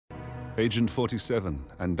Agent 47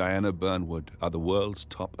 and Diana Burnwood are the world's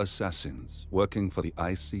top assassins working for the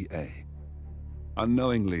ICA.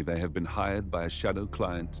 Unknowingly, they have been hired by a shadow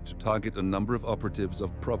client to target a number of operatives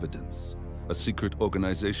of Providence, a secret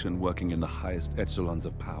organization working in the highest echelons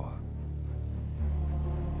of power.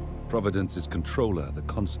 Providence's controller, the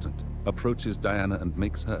Constant, approaches Diana and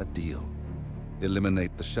makes her a deal.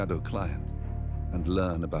 Eliminate the shadow client and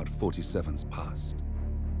learn about 47's past.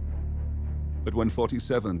 But when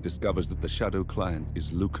 47 discovers that the shadow client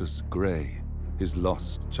is Lucas Gray, his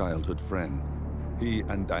lost childhood friend, he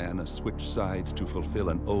and Diana switch sides to fulfill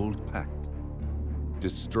an old pact: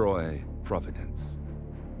 destroy Providence.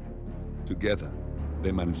 Together,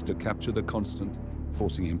 they manage to capture the Constant,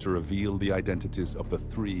 forcing him to reveal the identities of the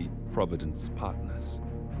 3 Providence partners.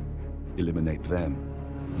 Eliminate them,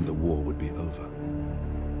 and the war would be over.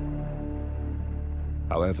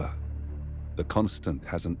 However, the Constant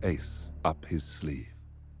has an ace up his sleeve.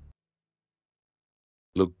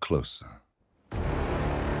 Look closer.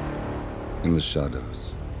 In the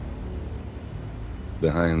shadows,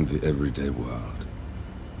 behind the everyday world,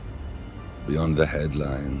 beyond the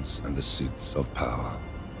headlines and the seats of power,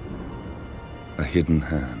 a hidden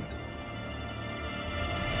hand.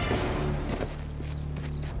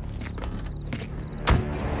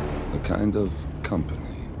 A kind of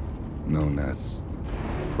company known as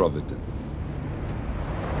Providence.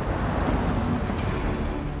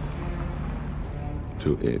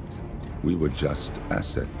 To it, we were just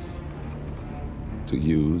assets, to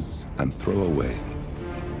use and throw away,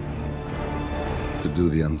 to do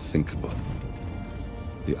the unthinkable,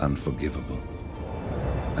 the unforgivable.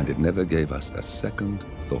 And it never gave us a second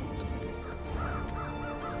thought.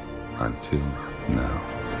 Until now.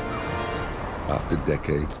 After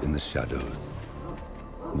decades in the shadows,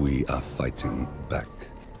 we are fighting back.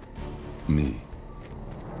 Me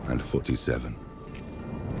and 47.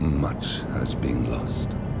 Much has been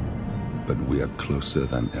lost, but we are closer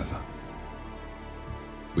than ever.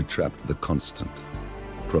 We trapped the Constant,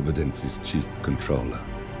 Providence's chief controller,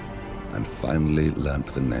 and finally learnt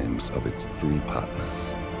the names of its 3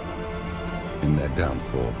 partners. In their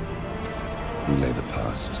downfall, we lay the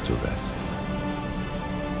past to rest.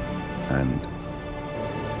 And,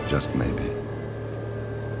 just maybe,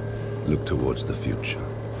 look towards the future.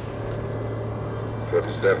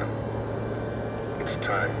 47. It's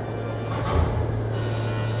time.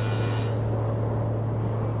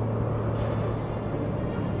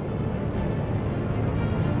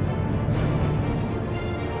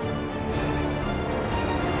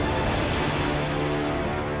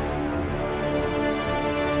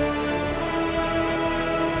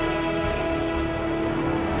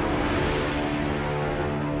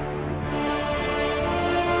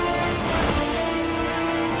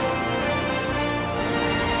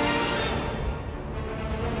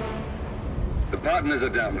 Partners are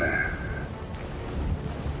down there.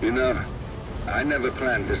 You know, I never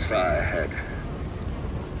planned this far ahead.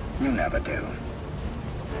 You never do.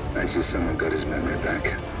 I see someone got his memory back.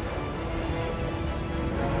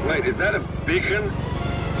 Wait, is that a beacon?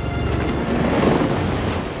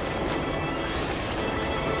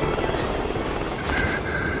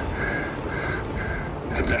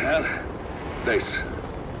 What the hell? Base.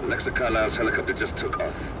 Alexa Carlisle's helicopter just took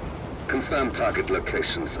off. Confirm target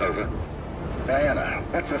locations, over. Diana,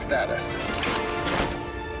 what's the status?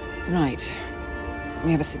 Right.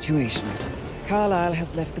 We have a situation. Carlisle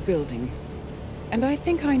has left the building. And I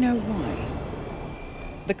think I know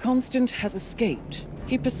why. The Constant has escaped.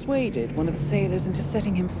 He persuaded one of the sailors into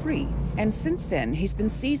setting him free. And since then, he's been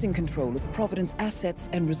seizing control of Providence assets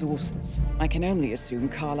and resources. I can only assume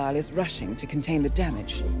Carlisle is rushing to contain the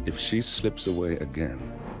damage. If she slips away again...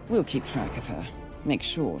 We'll keep track of her. Make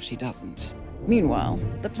sure she doesn't. Meanwhile,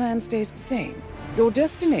 the plan stays the same. Your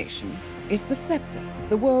destination is the Scepter,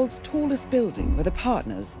 the world's tallest building where the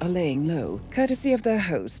partners are laying low, courtesy of their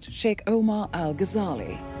host, Sheikh Omar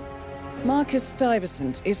Al-Ghazali. Marcus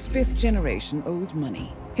Stuyvesant is 5th-generation old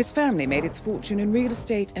money. His family made its fortune in real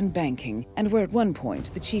estate and banking, and were at one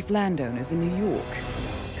point the chief landowners in New York.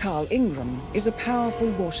 Carl Ingram is a powerful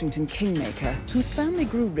Washington kingmaker whose family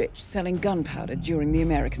grew rich selling gunpowder during the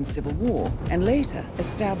American Civil War, and later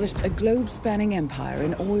established a globe-spanning empire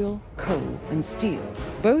in oil, coal, and steel.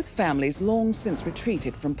 Both families long since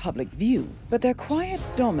retreated from public view, but their quiet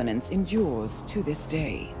dominance endures to this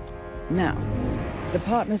day. Now, the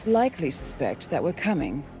partners likely suspect that we're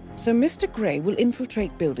coming, so Mr. Gray will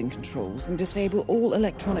infiltrate building controls and disable all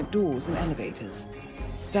electronic doors and elevators.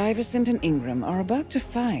 Stuyvesant and Ingram are about to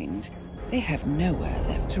find they have nowhere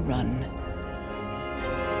left to run.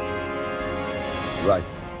 Right.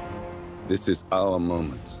 This is our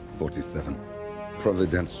moment, 47.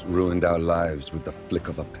 Providence ruined our lives with the flick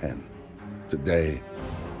of a pen. Today,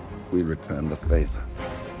 we return the favor.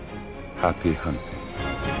 Happy hunting.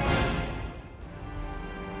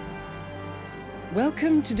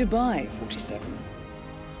 Welcome to Dubai, 47.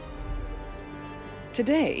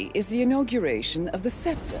 Today is the inauguration of the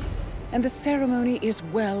Scepter, and the ceremony is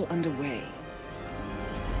well underway.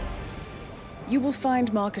 You will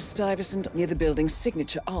find Marcus Stuyvesant near the building's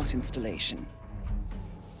signature art installation.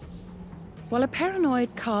 While a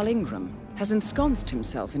paranoid Carl Ingram has ensconced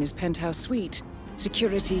himself in his penthouse suite,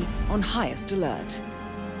 security on highest alert.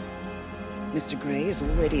 Mr. Gray is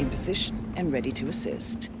already in position and ready to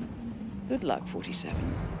assist. Good luck, 47.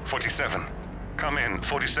 47. Come in.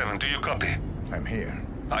 47, do you copy? I'm here.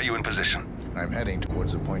 Are you in position? I'm heading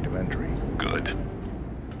towards the point of entry. Good.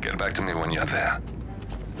 Get back to me when you're there.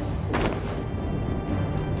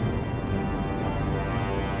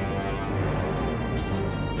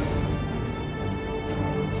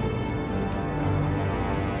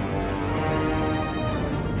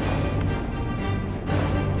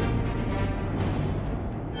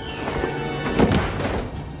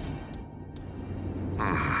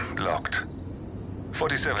 Locked.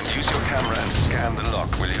 47, use your camera and scan the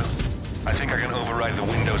lock, will you? I think I can override the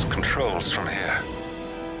Windows controls from here.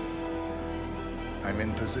 I'm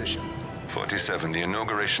in position. 47, the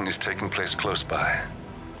inauguration is taking place close by.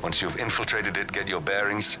 Once you've infiltrated it, get your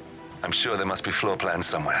bearings. I'm sure there must be floor plans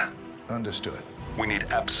somewhere. Understood. We need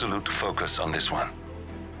absolute focus on this one.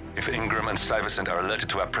 If Ingram and Stuyvesant are alerted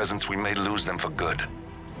to our presence, we may lose them for good.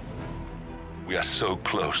 We are so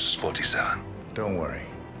close, 47. Don't worry.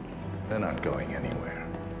 They're not going anywhere.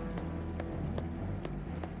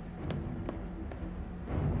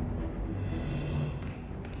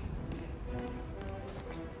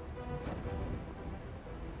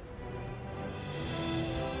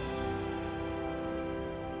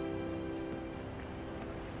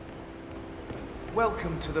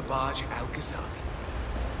 Welcome to the barge Al-Ghazali.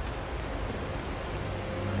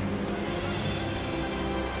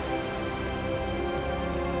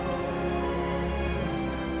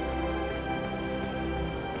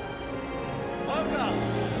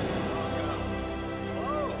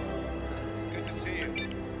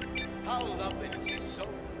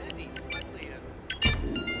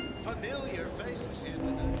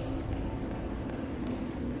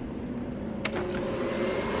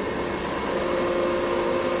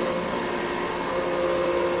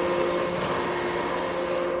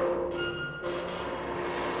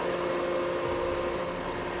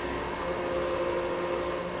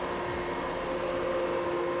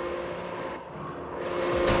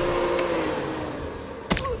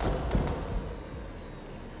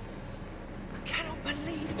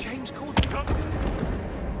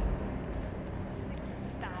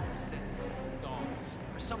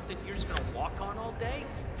 Something you're just gonna walk on all day?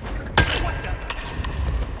 What the?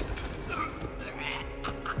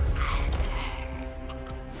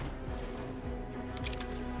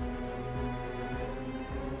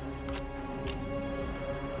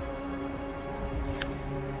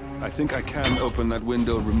 I think I can open that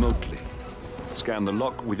window remotely. Scan the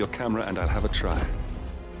lock with your camera and I'll have a try.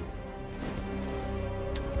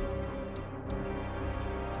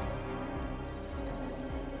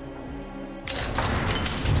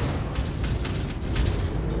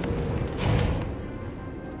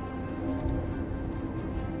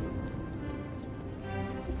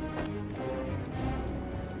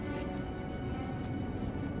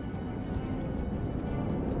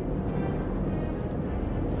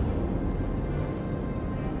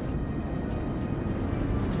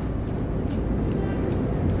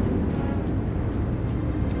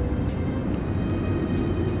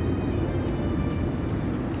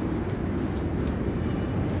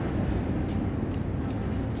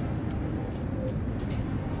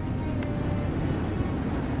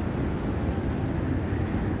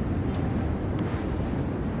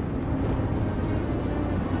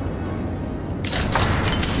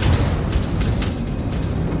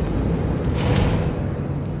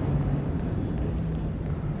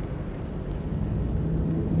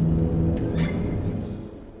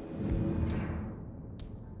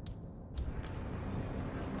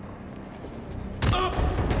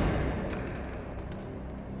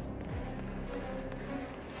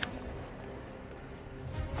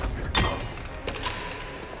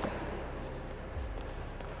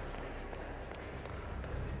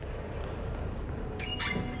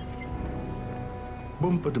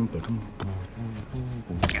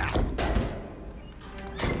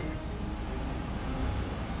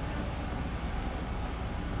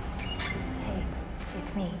 Hey,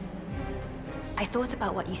 it's me. I thought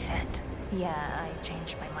about what you said. Yeah, I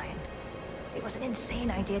changed my mind. It was an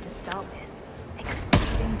insane idea to start with.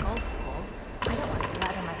 Exploding golf ball. I don't want to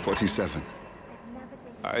lather my 47.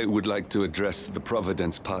 I would like to address the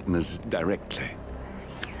Providence partners directly.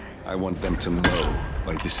 I want them to know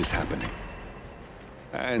why this is happening.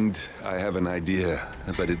 And I have an idea,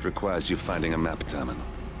 but it requires you finding a map terminal.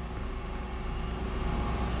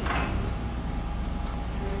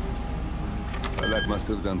 Well, that must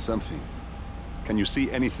have done something. Can you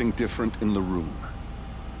see anything different in the room?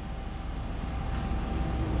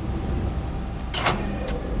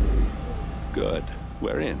 Good.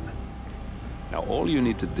 We're in. Now all you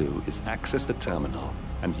need to do is access the terminal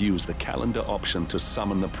and use the calendar option to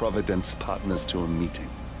summon the Providence partners to a meeting.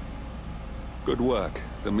 Good work.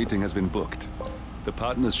 The meeting has been booked. The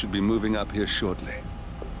partners should be moving up here shortly.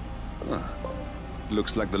 Huh.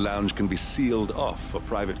 Looks like the lounge can be sealed off for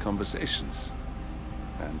private conversations.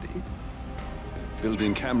 Handy.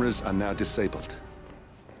 Building cameras are now disabled.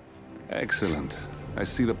 Excellent. I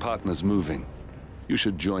see the partners moving. You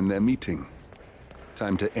should join their meeting.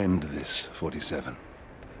 Time to end this, 47.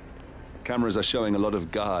 Cameras are showing a lot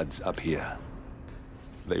of guards up here.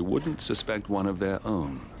 They wouldn't suspect one of their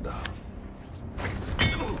own, though.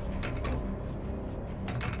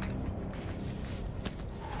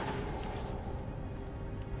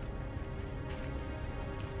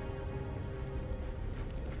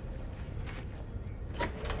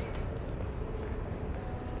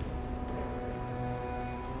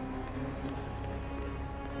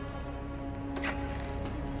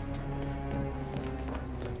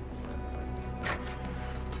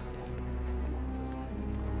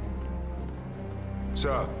 What's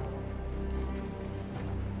up?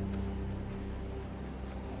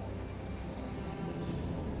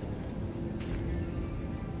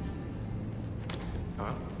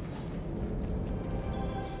 Huh?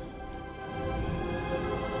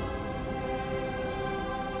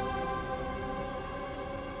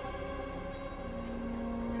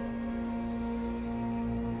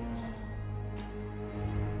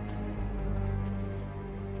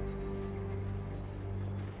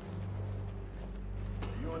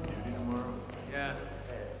 Yeah.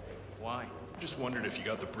 Why? Just wondered if you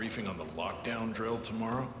got the briefing on the lockdown drill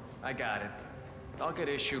tomorrow? I got it. I'll get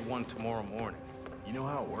issued one tomorrow morning. You know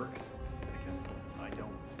how it works? I don't.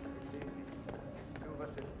 Two of us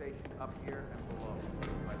are stationed up here and below,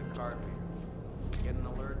 by the card reader. Get an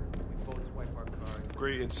alert, we both swipe our cards.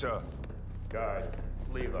 Greetings, sir. Guys,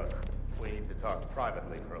 leave us. We need to talk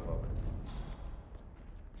privately for a moment.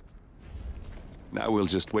 Now we'll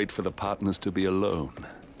just wait for the partners to be alone.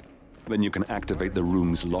 Then you can activate the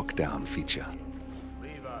room's lockdown feature.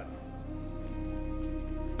 Leave us.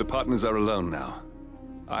 The partners are alone now.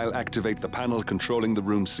 I'll activate the panel controlling the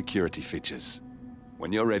room's security features.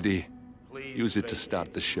 When you're ready, Please use it to vacate.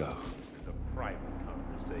 start the show. It's a private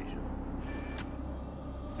conversation.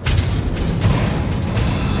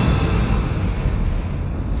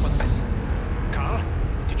 What's this? Carl?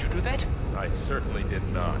 Did you do that? I certainly did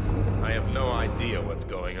not. I have no idea what's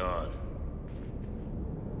going on.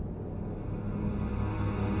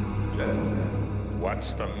 Gentlemen.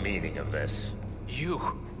 What's the meaning of this?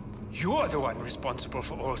 You're the one responsible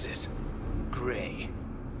for all this. Gray,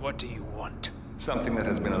 what do you want? Something that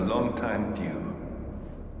has been a long time due.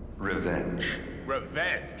 Revenge.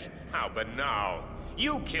 Revenge? How banal.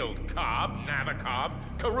 You killed Cobb, Navikov,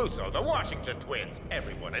 Caruso, the Washington twins,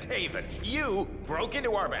 everyone at Haven. You broke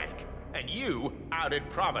into our bank, and you outed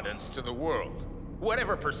Providence to the world.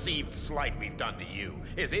 Whatever perceived slight we've done to you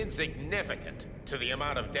is insignificant to the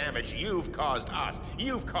amount of damage you've caused us.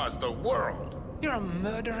 You've caused the world. You're a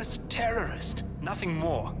murderous terrorist, nothing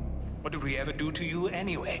more. What did we ever do to you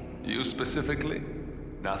anyway? You specifically?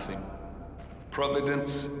 Nothing.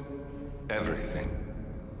 Providence? Everything.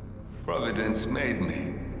 Providence made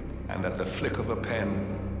me, and at the flick of a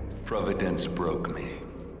pen, Providence broke me.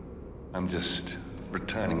 I'm just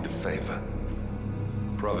returning the favor.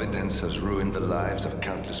 Providence has ruined the lives of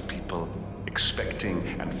countless people, expecting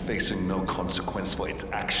and facing no consequence for its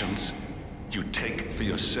actions. You take for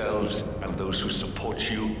yourselves and those who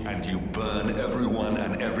support you, and you burn everyone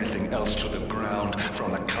and everything else to the ground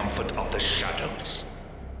from the comfort of the shadows.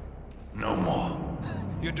 No more.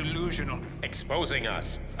 You're delusional. Exposing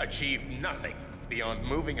us achieved nothing beyond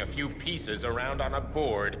moving a few pieces around on a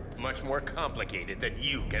board much more complicated than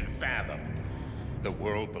you can fathom. The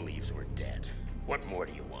world believes we're dead. What more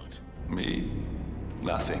do you want? Me?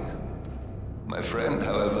 Nothing. My friend,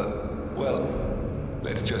 however, well,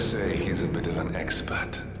 let's just say he's a bit of an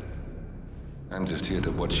expert. I'm just here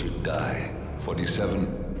to watch you die. 47.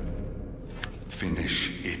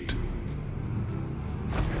 Finish it.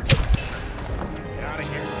 Get out of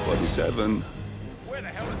here. 47. We're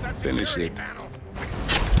Where the hell is that Finish security it. panel?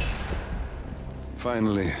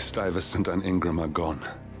 Finally, Stuyvesant and Ingram are gone.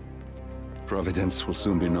 Providence will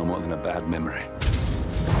soon be no more than a bad memory.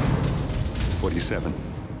 47.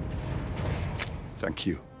 Thank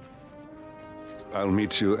you. I'll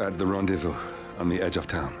meet you at the rendezvous on the edge of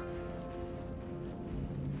town.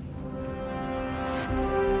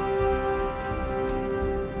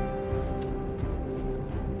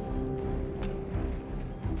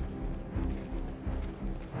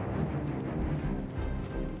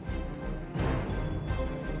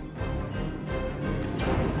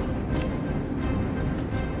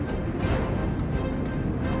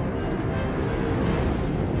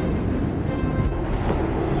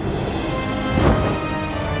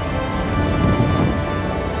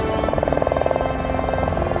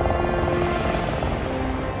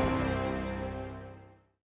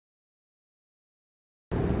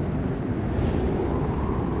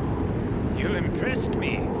 You impressed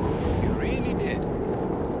me. You really did.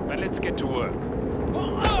 But let's get to work.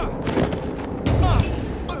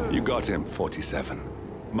 You got him, 47.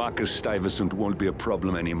 Marcus Stuyvesant won't be a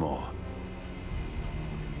problem anymore.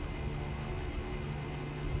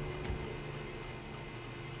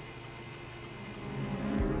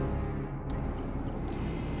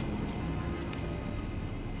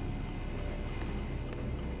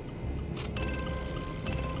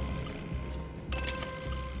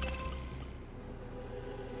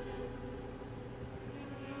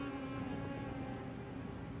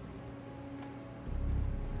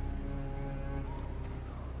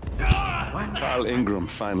 Carl Ingram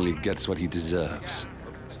finally gets what he deserves.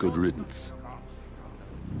 Good riddance.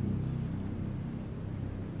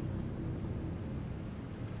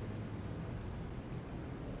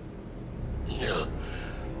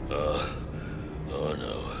 Oh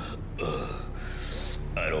no.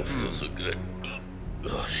 I don't feel so good.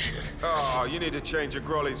 Oh shit. Oh, you need to change your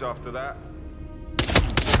grollies after that.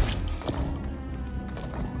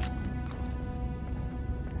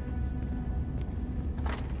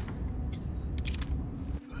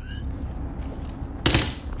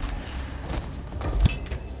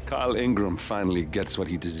 Carl Ingram finally gets what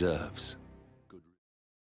he deserves.